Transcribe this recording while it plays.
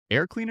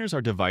Air cleaners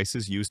are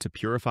devices used to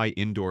purify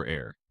indoor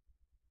air.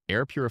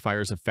 Air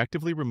purifiers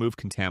effectively remove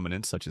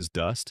contaminants such as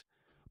dust,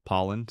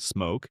 pollen,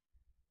 smoke,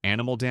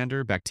 animal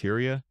dander,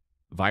 bacteria,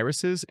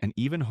 viruses, and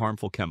even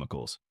harmful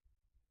chemicals.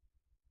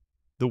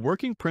 The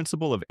working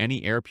principle of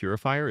any air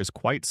purifier is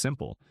quite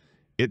simple.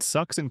 It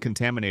sucks in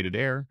contaminated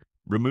air,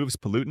 removes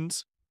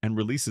pollutants, and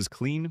releases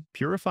clean,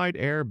 purified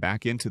air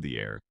back into the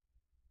air.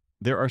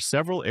 There are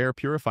several air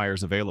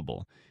purifiers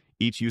available,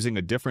 each using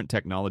a different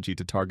technology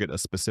to target a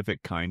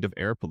specific kind of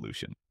air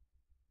pollution.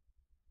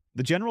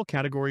 The general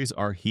categories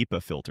are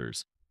HEPA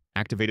filters,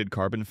 activated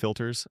carbon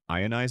filters,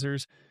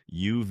 ionizers,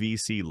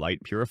 UVC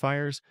light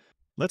purifiers.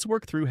 Let's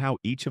work through how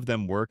each of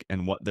them work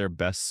and what they're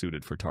best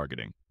suited for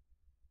targeting.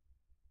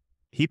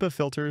 HEPA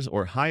filters,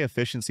 or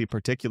high-efficiency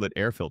particulate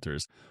air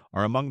filters,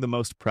 are among the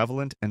most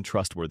prevalent and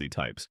trustworthy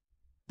types.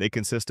 They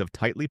consist of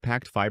tightly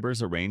packed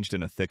fibers arranged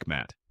in a thick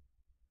mat.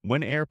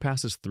 When air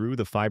passes through,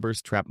 the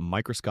fibers trap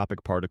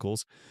microscopic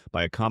particles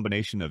by a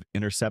combination of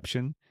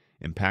interception,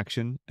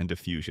 impaction, and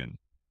diffusion.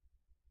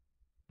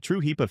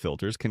 True HEPA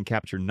filters can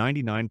capture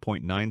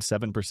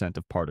 99.97%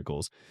 of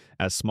particles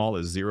as small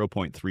as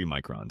 0.3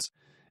 microns,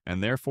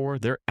 and therefore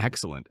they're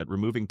excellent at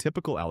removing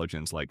typical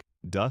allergens like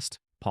dust,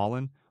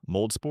 pollen,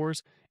 mold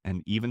spores,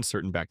 and even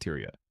certain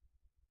bacteria.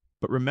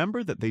 But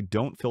remember that they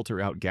don't filter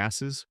out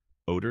gases,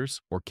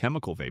 odors, or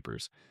chemical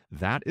vapors.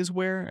 That is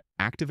where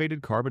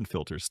activated carbon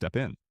filters step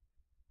in.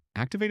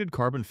 Activated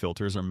carbon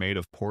filters are made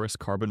of porous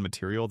carbon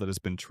material that has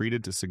been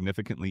treated to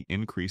significantly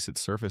increase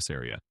its surface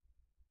area.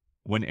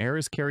 When air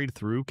is carried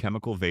through,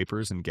 chemical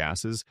vapors and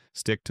gases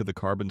stick to the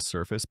carbon's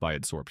surface by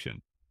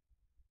adsorption.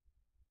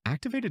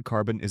 Activated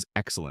carbon is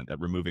excellent at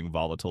removing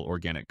volatile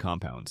organic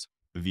compounds,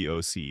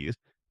 VOCs,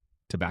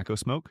 tobacco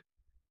smoke,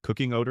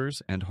 cooking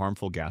odors, and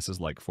harmful gases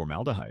like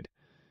formaldehyde.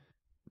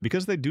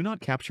 Because they do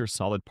not capture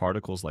solid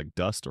particles like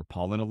dust or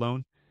pollen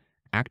alone,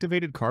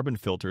 activated carbon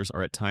filters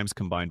are at times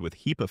combined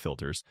with HEPA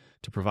filters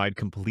to provide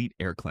complete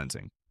air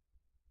cleansing.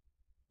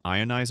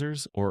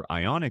 Ionizers, or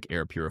ionic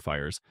air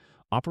purifiers,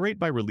 operate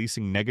by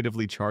releasing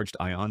negatively charged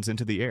ions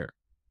into the air.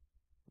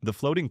 The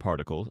floating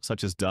particles,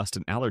 such as dust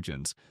and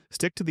allergens,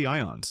 stick to the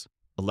ions,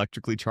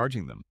 electrically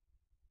charging them.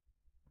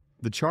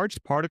 The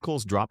charged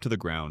particles drop to the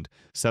ground,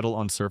 settle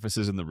on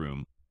surfaces in the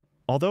room.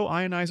 Although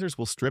ionizers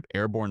will strip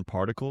airborne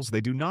particles,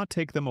 they do not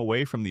take them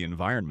away from the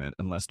environment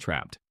unless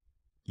trapped.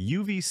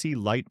 UVC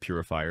light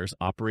purifiers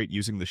operate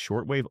using the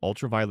shortwave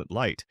ultraviolet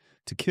light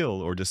to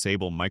kill or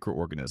disable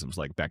microorganisms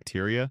like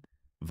bacteria,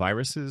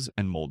 viruses,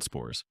 and mold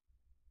spores.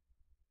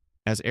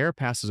 As air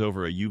passes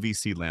over a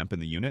UVC lamp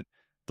in the unit,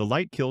 the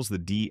light kills the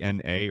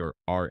DNA or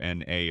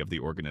RNA of the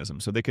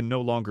organism so they can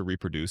no longer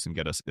reproduce and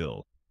get us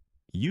ill.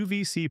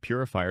 UVC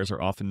purifiers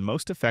are often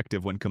most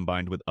effective when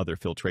combined with other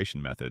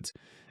filtration methods,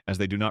 as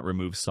they do not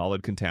remove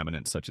solid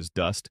contaminants such as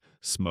dust,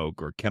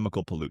 smoke, or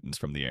chemical pollutants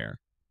from the air.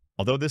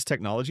 Although this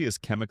technology is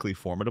chemically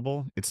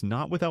formidable, it's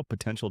not without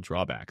potential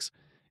drawbacks.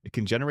 It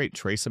can generate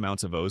trace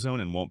amounts of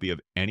ozone and won't be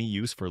of any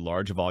use for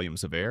large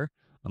volumes of air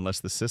unless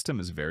the system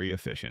is very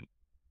efficient.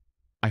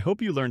 I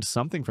hope you learned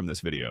something from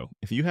this video.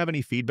 If you have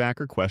any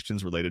feedback or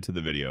questions related to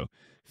the video,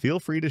 feel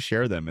free to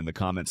share them in the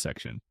comments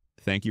section.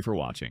 Thank you for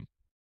watching.